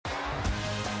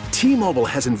T-Mobile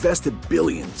has invested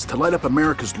billions to light up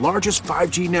America's largest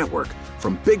 5G network,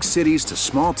 from big cities to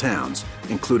small towns,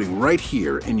 including right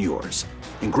here in yours.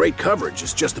 And great coverage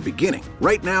is just the beginning.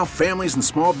 Right now, families and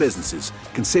small businesses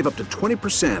can save up to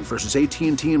 20% versus AT&T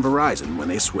and Verizon when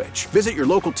they switch. Visit your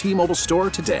local T-Mobile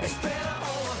store today.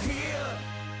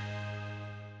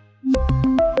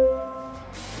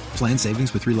 Plan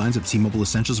savings with 3 lines of T-Mobile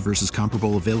Essentials versus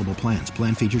comparable available plans.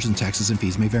 Plan features and taxes and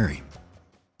fees may vary.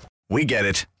 We get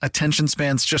it. Attention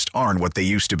spans just aren't what they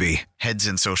used to be. Heads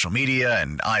in social media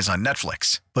and eyes on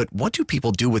Netflix. But what do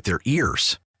people do with their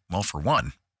ears? Well, for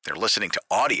one, they're listening to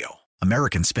audio.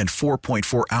 Americans spend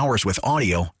 4.4 hours with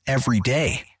audio every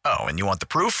day. Oh, and you want the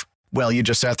proof? Well, you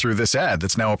just sat through this ad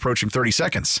that's now approaching 30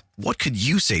 seconds. What could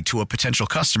you say to a potential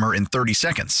customer in 30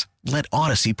 seconds? Let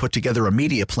Odyssey put together a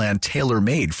media plan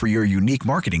tailor-made for your unique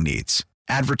marketing needs.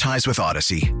 Advertise with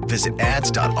Odyssey. Visit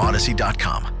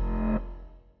ads.odyssey.com.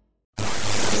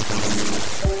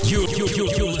 You're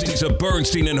listening to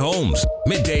Bernstein and Holmes,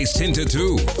 middays 10 to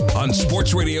 2 on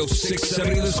Sports Radio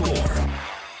 670 The Score.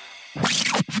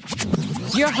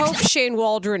 You hope Shane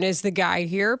Waldron is the guy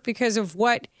here because of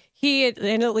what he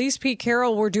and at least Pete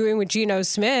Carroll were doing with Geno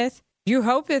Smith. You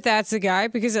hope that that's the guy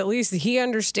because at least he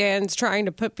understands trying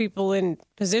to put people in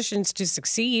positions to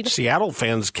succeed. Seattle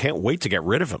fans can't wait to get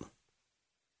rid of him.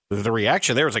 The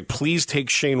reaction there is like, please take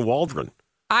Shane Waldron.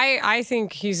 I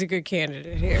think he's a good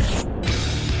candidate here.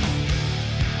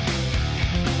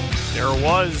 There it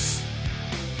was.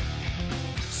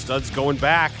 Studs going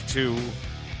back to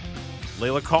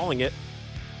Leila calling it.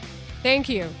 Thank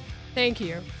you. Thank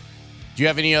you. Do you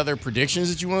have any other predictions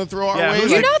that you want to throw our way?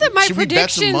 You know that my should we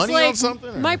bet some predictions, money like on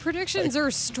something, my predictions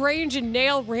are strange and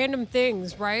nail random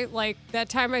things, right? Like that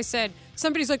time I said,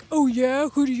 somebody's like, "Oh yeah,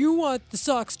 who do you want the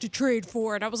Sox to trade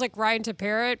for?" And I was like, Ryan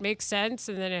Tepera. It makes sense,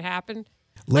 and then it happened.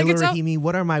 Leila Rahimi,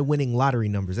 what are my winning lottery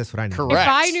numbers? That's what I know. Correct. If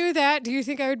I knew that, do you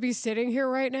think I would be sitting here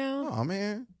right now? Oh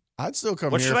man, I'd still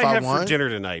come What here should if I I have won. for dinner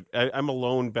tonight? I'm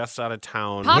alone, Beth's out of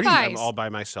town. Popeyes. I'm all by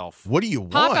myself. What do you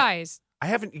want? Popeyes. I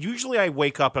haven't. Usually I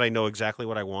wake up and I know exactly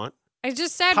what I want. I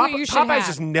just said what you should Popeyes have.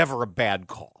 is never a bad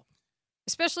call.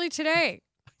 Especially today.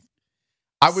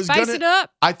 I was Spice it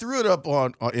up. I threw it up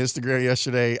on Instagram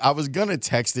yesterday. I was gonna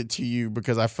text it to you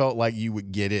because I felt like you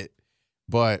would get it,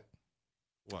 but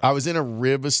What? I was in a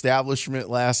rib establishment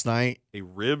last night. A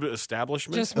rib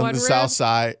establishment? Just on one the rib? south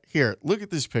side. Here, look at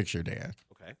this picture, Dan.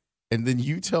 Okay. And then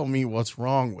you tell me what's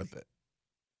wrong with it.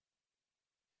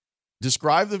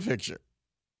 Describe the picture.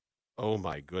 Oh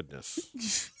my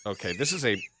goodness. Okay, this is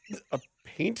a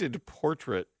painted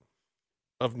portrait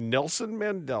of Nelson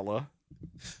Mandela,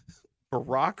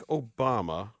 Barack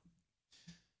Obama,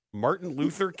 Martin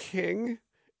Luther King,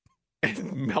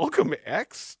 and Malcolm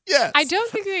X. Yes. I don't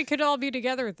think they could all be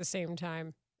together at the same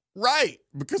time. Right,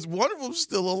 because one of them's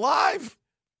still alive.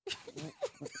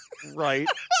 Right.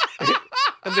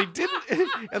 And they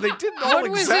didn't all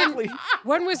exactly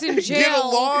One was in jail. Get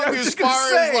along I was as just gonna far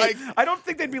say, as like I don't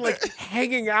think they'd be like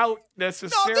hanging out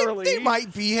necessarily. they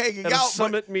might be hanging at out a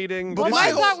summit meeting. but Well, my my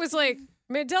whole- thought was like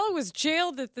Mandela was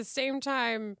jailed at the same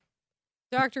time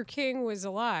Dr. King was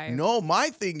alive. No, my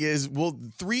thing is, well,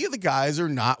 3 of the guys are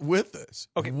not with us.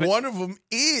 Okay, but- one of them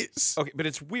is. Okay, but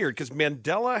it's weird because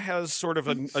Mandela has sort of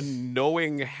a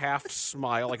knowing half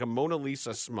smile, like a Mona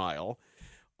Lisa smile.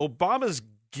 Obama's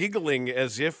giggling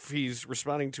as if he's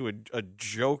responding to a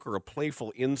joke or a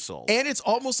playful insult. And it's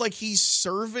almost like he's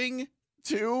serving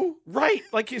too. Right,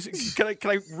 like can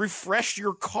I refresh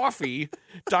your coffee,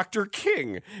 Dr.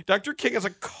 King? Dr. King has a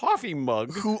coffee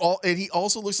mug. And he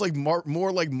also looks like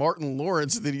more like Martin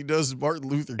Lawrence than he does Martin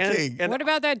Luther King. And What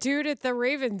about that dude at the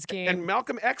Ravens game? And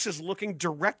Malcolm X is looking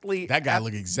directly. That guy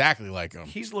looked exactly like him.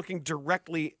 He's looking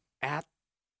directly at.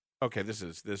 Okay, this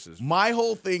is my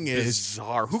whole thing is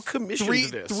bizarre. Who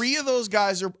commissioned this? 3 of those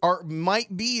guys are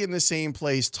might be in the same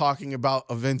place talking about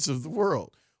events of the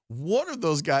world. One of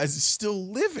those guys is still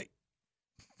living.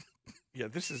 Yeah,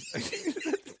 this is.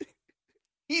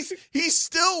 he's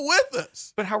still with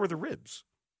us. But how are the ribs?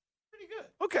 Pretty good.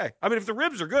 Okay, I mean, if the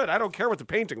ribs are good, I don't care what the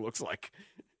painting looks like.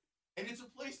 And it's a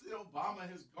place that Obama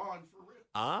has gone for ribs.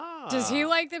 Ah, Does he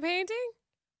like the painting?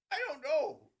 I don't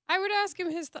know. I would ask him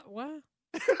his thought. What?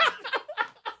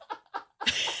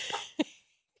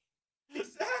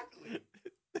 Exactly.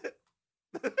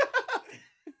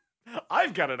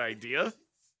 I've got an idea.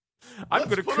 Let's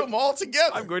put them all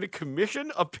together. I'm going to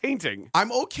commission a painting.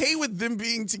 I'm okay with them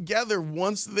being together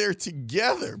once they're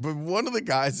together, but one of the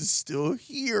guys is still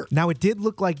here. Now, it did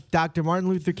look like Dr. Martin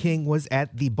Luther King was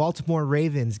at the Baltimore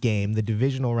Ravens game, the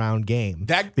divisional round game.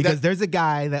 Because there's a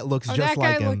guy that looks just that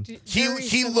like guy him. looked He very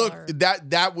similar. looked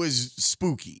that was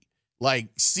spooky. Like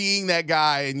seeing that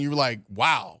guy and you're like,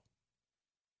 wow.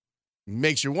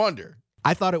 Makes you wonder.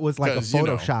 I thought it was like a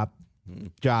Photoshop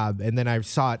job, and then I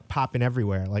saw it popping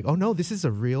everywhere. Like, oh no, this is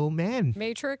a real man.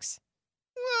 Matrix?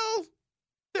 Well,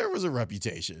 there was a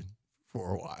reputation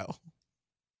for a while.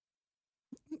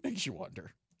 Makes you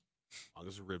wonder.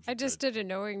 I just did a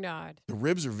knowing nod. The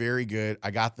ribs are very good.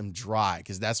 I got them dry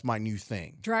because that's my new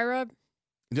thing. Dry rub?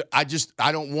 I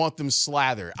don't want them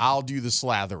slathered. I'll do the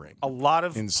slathering.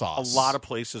 In sauce. A lot of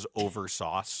places over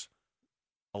sauce.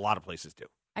 A lot of places do.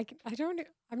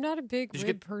 I'm not a big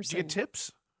rib person. Did you get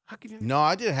tips? How can you? No,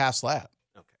 I did a half slab.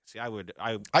 Okay. See,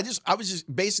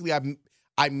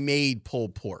 I made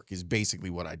pulled pork is basically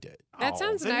what I did. That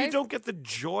sounds then nice. You don't get the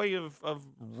joy of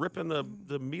ripping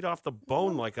the meat off the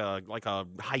bone like a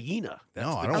hyena.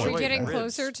 Are we getting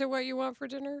closer to what you want for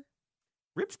dinner?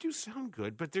 Ribs do sound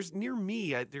good, but near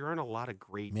me, there aren't a lot of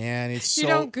great. Man, it's you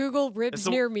don't Google ribs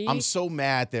near me. I'm so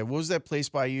mad that what was that place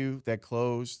by you that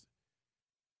closed?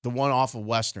 The one off of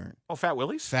Western. Oh, Fat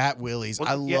Willie's? Fat Willie's.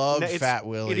 I love Fat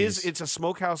Willie's. It's a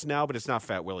smokehouse now, but it's not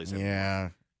Fat Willie's anymore. Yeah.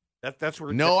 That's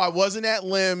where. No, I wasn't at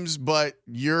Limbs, but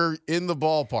you're in the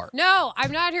ballpark. No,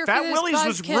 I'm not here for this Fat Willie's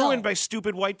was buzzkill. ruined by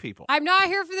stupid white people. I'm not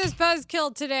here for this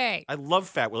buzzkill today. I love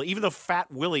Fat Willie, even though Fat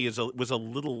Willie was a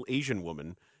little Asian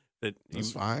woman.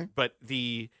 That's fine. But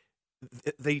they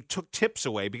took tips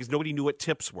away because nobody knew what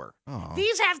tips were. Oh.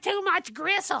 These have too much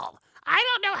gristle. I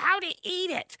don't know how to eat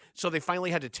it. So they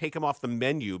finally had to take them off the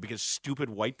menu because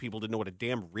stupid white people didn't know what a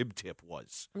damn rib tip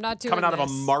was. I'm not doing Coming out this. of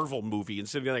a Marvel movie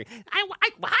instead of going, how do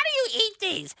you eat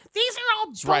these? These are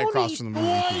all It's bony. right across from the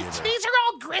movie theater. These are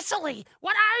all gristly.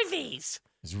 What are these?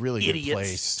 It's a really Idiots. good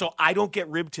place. So I don't get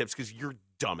rib tips because you're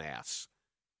dumbass.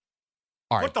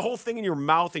 All right. Put the whole thing in your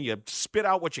mouth and you spit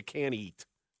out what you can't eat.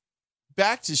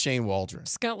 Back to Shane Waldron.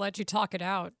 Just going to let you talk it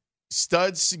out.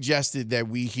 Studs suggested that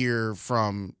we hear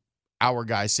from our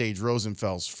guy, Sage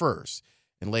Rosenfels, first.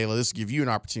 And Leila, this will give you an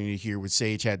opportunity to hear what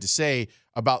Sage had to say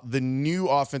about the new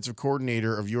offensive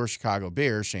coordinator of your Chicago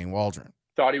Bears, Shane Waldron.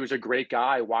 Thought he was a great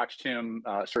guy. I watched him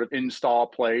sort of install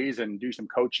plays and do some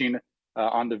coaching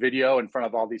on the video in front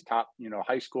of all these top,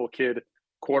 high school kid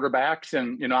quarterbacks.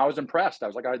 And, I was impressed. I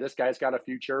was like, all right, this guy's got a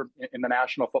future in the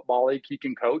National Football League. He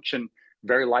can coach, and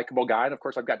very likable guy. And of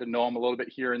course, I've got to know him a little bit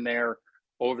here and there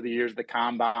over the years, the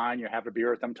combine. You have a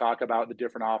beer with them, talk about the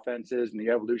different offenses and the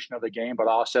evolution of the game, but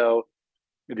also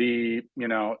the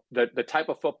type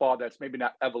of football that's maybe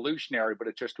not evolutionary, but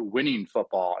it's just winning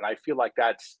football. And I feel like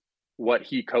that's what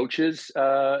he coaches,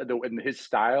 in his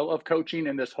style of coaching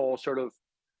in this whole sort of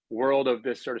world of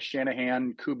this sort of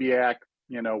Shanahan, Kubiak,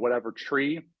 whatever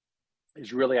tree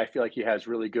is really, I feel like he has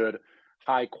really good,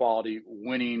 high quality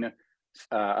winning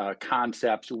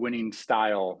concepts, winning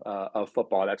style of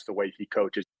football. That's the way he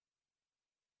coaches.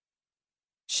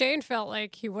 Shane felt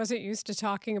like he wasn't used to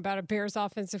talking about a Bears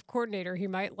offensive coordinator he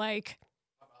might like.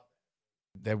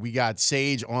 That we got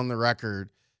Sage on the record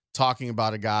talking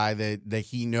about a guy that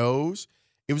he knows.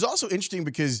 It was also interesting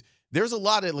because there's a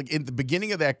lot of, like, in the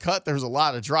beginning of that cut, there's a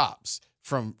lot of drops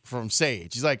from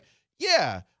Sage. He's like,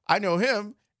 yeah, I know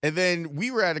him. And then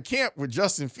we were at a camp with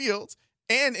Justin Fields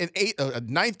and a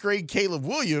ninth grade Caleb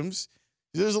Williams.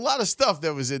 There's a lot of stuff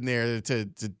that was in there to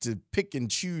pick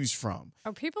and choose from.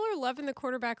 Oh, people are loving the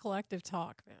quarterback collective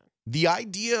talk, man. The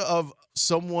idea of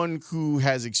someone who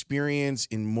has experience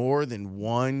in more than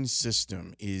one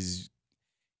system is,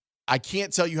 I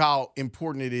can't tell you how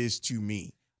important it is to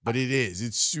me, but it is.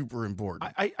 It's super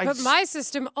important. But my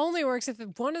system only works if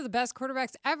one of the best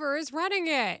quarterbacks ever is running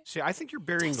it. See, I think you're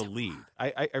burying the lead.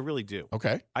 I really do.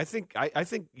 Okay. I think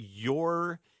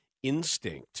your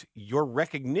instinct, your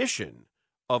recognition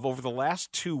of over the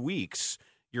last 2 weeks,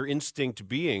 your instinct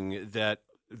being that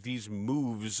these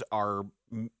moves are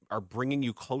bringing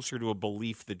you closer to a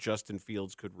belief that Justin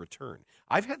Fields could return.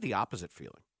 I've had the opposite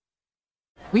feeling.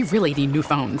 We really need new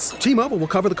phones. T-Mobile will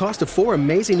cover the cost of 4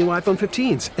 amazing new iPhone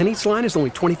 15s, and each line is only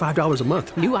 $25 a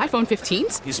month. New iPhone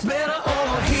 15s? It's better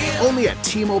over here. Only at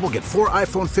T-Mobile, get 4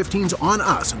 iPhone 15s on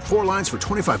us and 4 lines for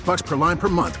 $25 per line per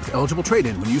month with eligible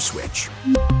trade-in when you switch.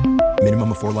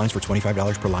 Minimum of 4 lines for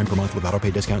 $25 per line per month with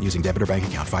autopay discount using debit or bank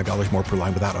account. $5 more per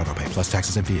line without autopay, plus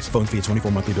taxes and fees. Phone fee at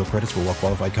 24 monthly bill credits for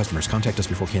well-qualified customers. Contact us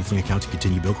before canceling account to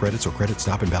continue bill credits or credit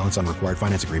stop and balance on required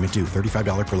finance agreement due.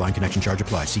 $35 per line connection charge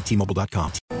applies. See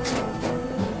T-Mobile.com.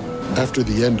 After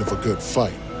the end of a good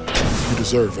fight, you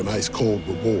deserve an ice-cold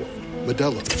reward.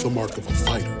 Modelo is the mark of a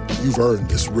fighter. You've earned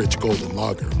this rich golden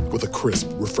lager with a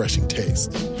crisp, refreshing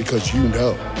taste. Because you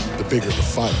know, the bigger the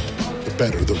fight, the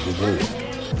better the reward.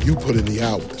 You put in the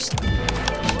hours,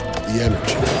 the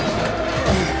energy,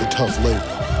 the tough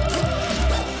labor.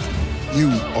 You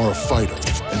are a fighter,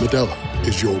 and Modelo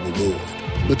is your reward.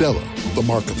 Modelo, the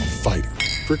mark of a fighter.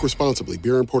 Drink responsibly.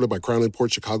 Beer imported by Crown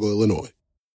Imports, Chicago, Illinois.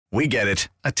 We get it.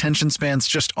 Attention spans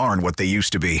just aren't what they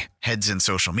used to be. Heads in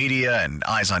social media and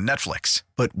eyes on Netflix.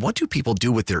 But what do people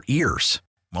do with their ears?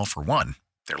 Well, for one,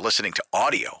 they're listening to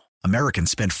audio. Americans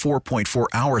spend 4.4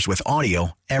 hours with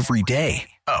audio every day.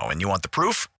 Oh, and you want the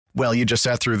proof? Well, you just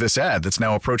sat through this ad that's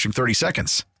now approaching 30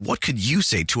 seconds. What could you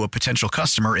say to a potential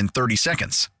customer in 30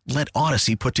 seconds? Let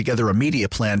Odyssey put together a media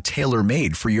plan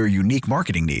tailor-made for your unique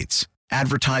marketing needs.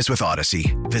 Advertise with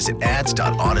Odyssey. Visit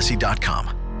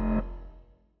ads.odyssey.com.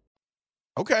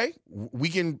 Okay, we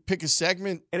can pick a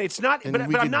segment, and it's not. But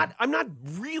I'm not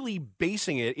really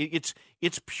basing it.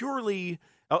 It's purely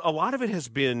a lot of it has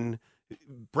been.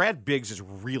 Brad Biggs is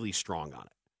really strong on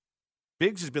it.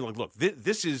 Biggs has been like, look,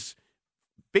 this is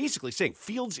basically saying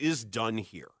Fields is done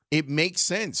here. It makes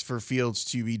sense for Fields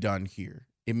to be done here.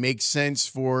 It makes sense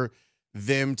for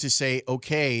them to say,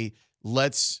 okay,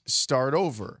 let's start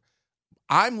over.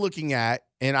 I'm looking at,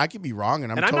 and I could be wrong,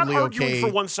 and I'm totally not arguing okay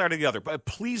for one side or the other, but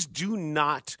please do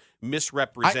not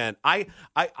misrepresent. I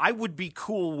would be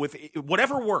cool with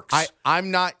whatever works.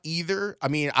 I'm not either. I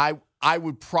mean, I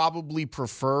would probably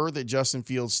prefer that Justin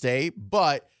Fields stay,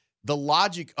 but the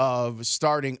logic of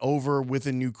starting over with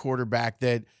a new quarterback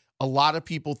that a lot of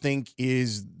people think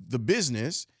is the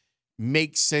business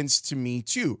makes sense to me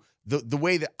too. The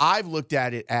way that I've looked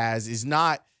at it as is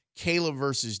not Caleb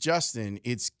versus Justin,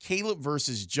 it's Caleb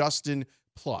versus Justin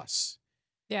plus.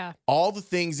 Yeah. All the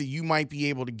things that you might be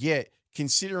able to get,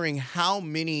 considering how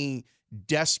many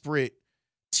desperate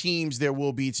teams there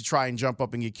will be to try and jump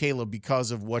up and get Caleb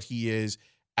because of what he is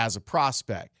as a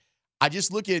prospect. I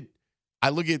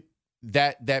look at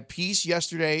that piece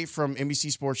yesterday from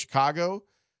NBC Sports Chicago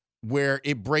where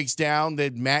it breaks down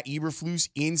that Matt Eberflus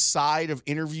inside of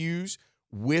interviews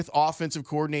with offensive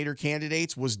coordinator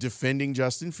candidates was defending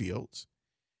Justin Fields.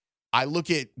 I look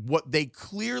at what they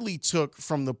clearly took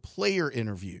from the player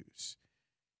interviews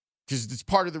because it's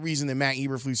part of the reason that Matt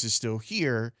Eberflus is still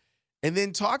here. And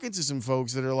then talking to some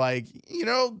folks that are like,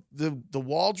 the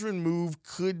Waldron move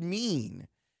could mean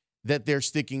that they're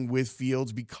sticking with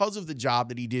Fields because of the job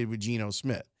that he did with Geno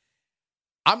Smith.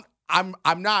 I'm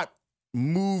not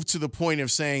moved to the point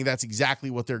of saying that's exactly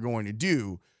what they're going to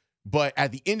do. But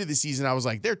at the end of the season, I was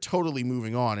like, they're totally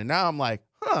moving on. And now I'm like,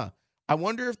 I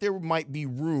wonder if there might be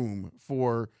room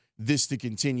for this to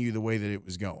continue the way that it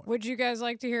was going. Would you guys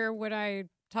like to hear what I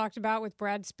talked about with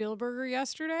Brad Spielberger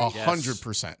yesterday?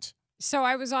 100%. So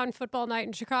I was on Football Night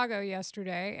in Chicago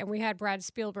yesterday, and we had Brad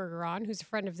Spielberger on, who's a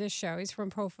friend of this show. He's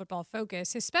from Pro Football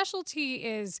Focus. His specialty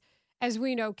is, as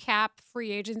we know, cap,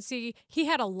 free agency. He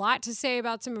had a lot to say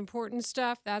about some important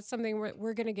stuff. That's something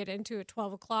we're going to get into at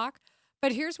 12 o'clock.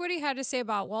 But here's what he had to say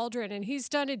about Waldron, and he's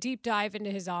done a deep dive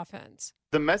into his offense.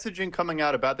 The messaging coming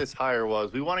out about this hire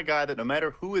was we want a guy that no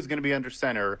matter who is going to be under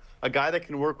center, a guy that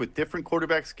can work with different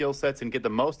quarterback skill sets and get the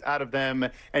most out of them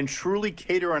and truly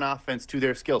cater an offense to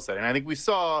their skill set. And I think we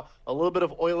saw a little bit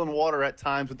of oil and water at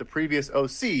times with the previous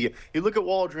OC. You look at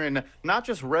Waldron, not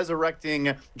just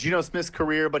resurrecting Geno Smith's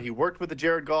career, but he worked with the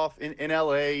Jared Goff in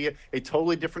L.A., a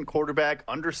totally different quarterback,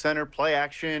 under center, play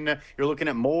action. You're looking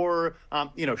at more,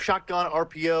 shotgun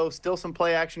RPO, still some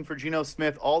play action for Geno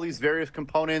Smith, all these various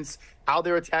components, how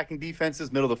they're attacking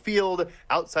defenses, middle of the field,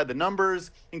 outside the numbers.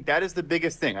 I think that is the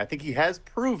biggest thing. I think he has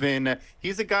proven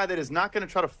he's a guy that is not going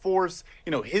to try to force,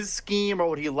 his scheme or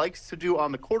what he likes to do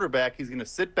on the quarterback. He's going to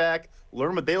sit back,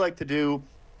 learn what they like to do,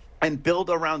 and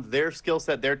build around their skill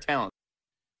set, their talent.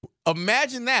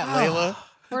 Imagine that, Leila.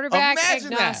 Quarterback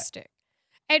agnostic.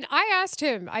 And I asked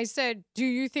him, I said, do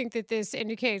you think that this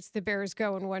indicates the Bears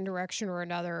go in one direction or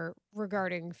another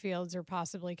regarding Fields or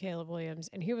possibly Caleb Williams?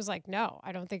 And he was like, no,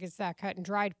 I don't think it's that cut and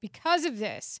dried because of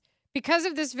this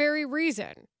very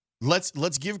reason. Let's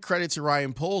give credit to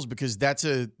Ryan Poles because that's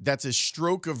a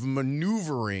stroke of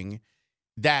maneuvering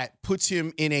that puts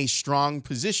him in a strong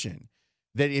position.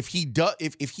 That if he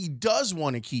does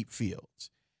want to keep Fields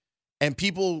and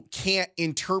people can't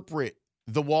interpret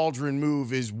the Waldron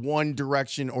move is one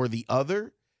direction or the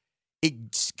other, it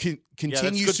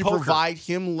continues to provide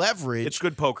him leverage. It's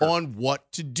good poker on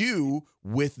what to do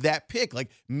with that pick. Like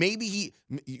maybe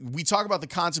we talk about the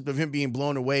concept of him being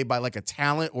blown away by like a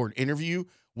talent or an interview.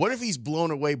 What if he's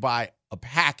blown away by a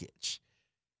package?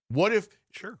 What if,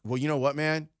 sure. Well, you know what,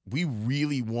 man? We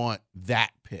really want that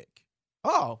pick.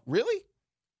 Oh, really?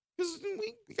 Because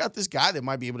we got this guy that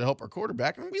might be able to help our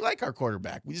quarterback. I mean, we like our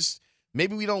quarterback.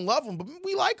 Maybe we don't love him, but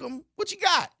we like him. What you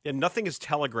got? And nothing has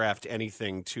telegraphed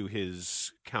anything to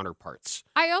his counterparts.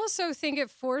 I also think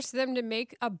it forced them to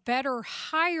make a better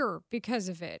hire because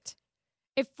of it.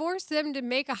 It forced them to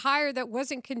make a hire that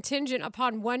wasn't contingent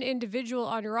upon one individual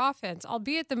on your offense,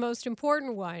 albeit the most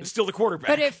important one. It's still the quarterback.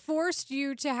 But it forced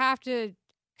you to have to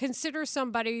consider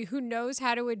somebody who knows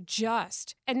how to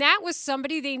adjust. And that was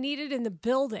somebody they needed in the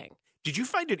building. Did you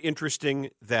find it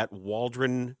interesting that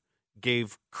Waldron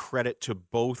gave credit to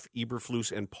both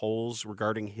Eberflus and Poles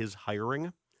regarding his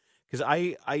hiring? Because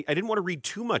I didn't want to read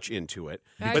too much into it.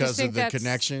 Because of the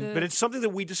connection? But it's something that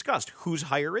we discussed. Whose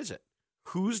hire is it?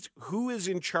 Who is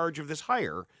in charge of this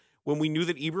hire when we knew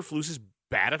that Eberflus is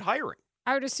bad at hiring?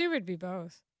 I would assume it'd be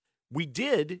both. We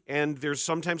did, and there's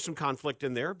sometimes some conflict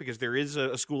in there because there is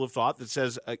a school of thought that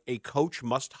says a coach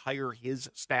must hire his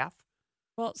staff.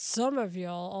 Well, some of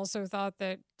y'all also thought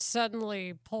that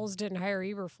suddenly Poles didn't hire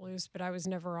Eberflus, but I was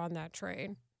never on that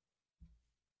train.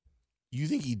 You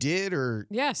think he did, or?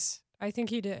 Yes, I think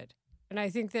he did. And I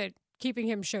think that keeping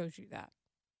him shows you that.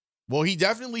 Well, he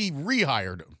definitely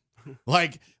rehired him.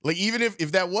 Like even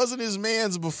if that wasn't his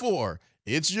man's before,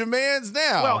 it's your man's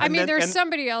now. Well, I mean, there's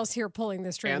somebody else here pulling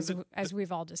the strings, as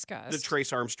we've all discussed. The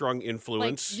Trace Armstrong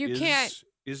influence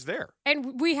is there.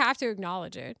 And we have to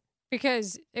acknowledge it,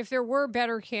 because if there were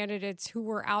better candidates who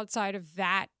were outside of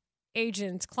that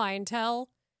agent's clientele,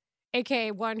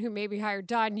 a.k.a. one who maybe hired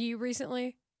Don Yee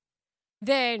recently,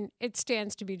 then it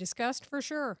stands to be discussed for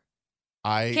sure.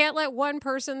 Can't let one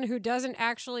person who doesn't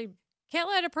actually... Can't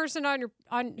let a person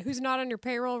who's not on your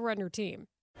payroll run your team.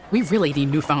 We really need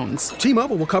new phones.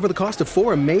 T-Mobile will cover the cost of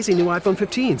 4 amazing new iPhone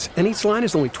 15s, and each line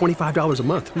is only $25 a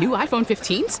month. New iPhone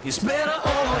 15s? It's better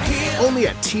over here. Only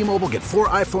at T-Mobile, get 4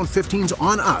 iPhone 15s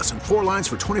on us and 4 lines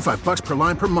for $25 per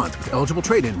line per month with eligible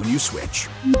trade-in when you switch.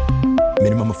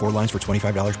 Minimum of 4 lines for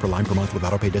 $25 per line per month with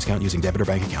autopay discount using debit or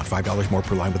bank account. $5 more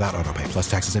per line without autopay, plus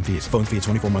taxes and fees. Phone fee at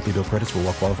 24 monthly bill credits for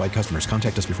well-qualified customers.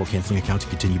 Contact us before canceling account to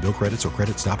continue bill credits or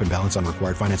credit stop and balance on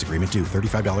required finance agreement due.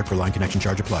 $35 per line connection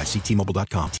charge applies. See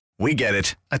T-Mobile.com. We get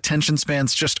it. Attention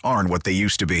spans just aren't what they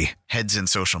used to be. Heads in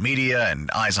social media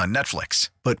and eyes on Netflix.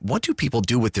 But what do people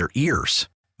do with their ears?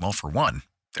 Well, for one,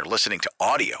 they're listening to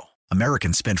audio.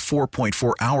 Americans spend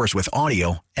 4.4 hours with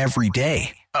audio every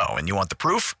day. Oh, and you want the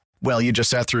proof? Well, you just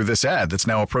sat through this ad that's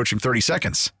now approaching 30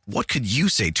 seconds. What could you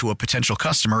say to a potential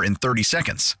customer in 30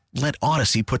 seconds? Let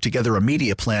Odyssey put together a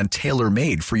media plan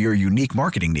tailor-made for your unique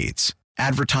marketing needs.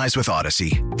 Advertise with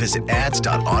Odyssey. Visit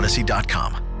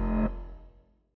ads.odyssey.com.